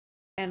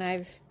And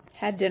I've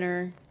had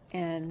dinner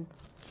and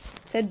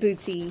fed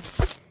Bootsy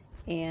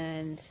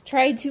and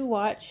tried to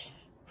watch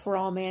For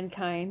All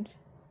Mankind.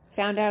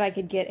 Found out I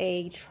could get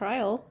a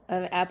trial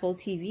of Apple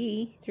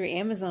TV through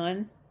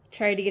Amazon.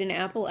 Tried to get an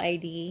Apple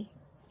ID.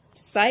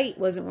 Site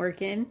wasn't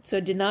working,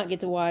 so did not get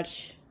to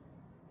watch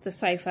the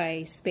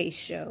sci-fi space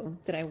show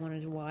that I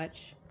wanted to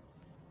watch.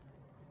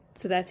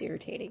 So that's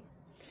irritating.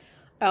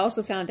 I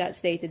also found out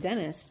today at the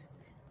dentist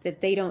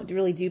that they don't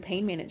really do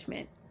pain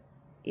management.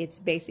 It's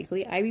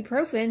basically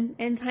ibuprofen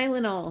and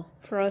Tylenol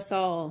for us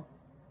all.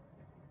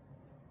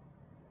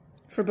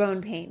 For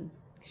bone pain,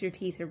 because your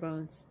teeth are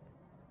bones.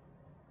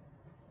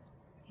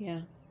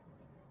 Yeah.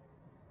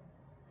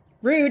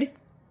 Rude.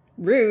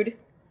 Rude.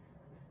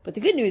 But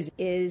the good news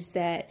is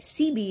that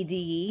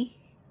CBD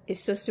is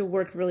supposed to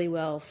work really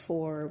well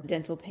for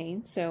dental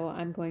pain. So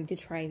I'm going to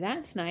try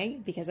that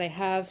tonight because I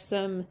have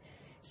some.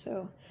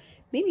 So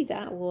maybe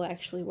that will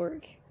actually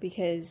work,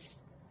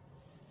 because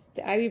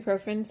the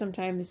ibuprofen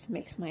sometimes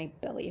makes my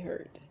belly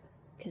hurt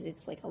because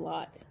it's like a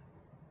lot.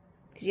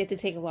 Because you have to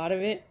take a lot of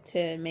it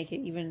to make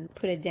it even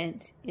put a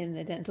dent in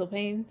the dental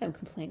pain. I'm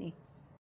complaining.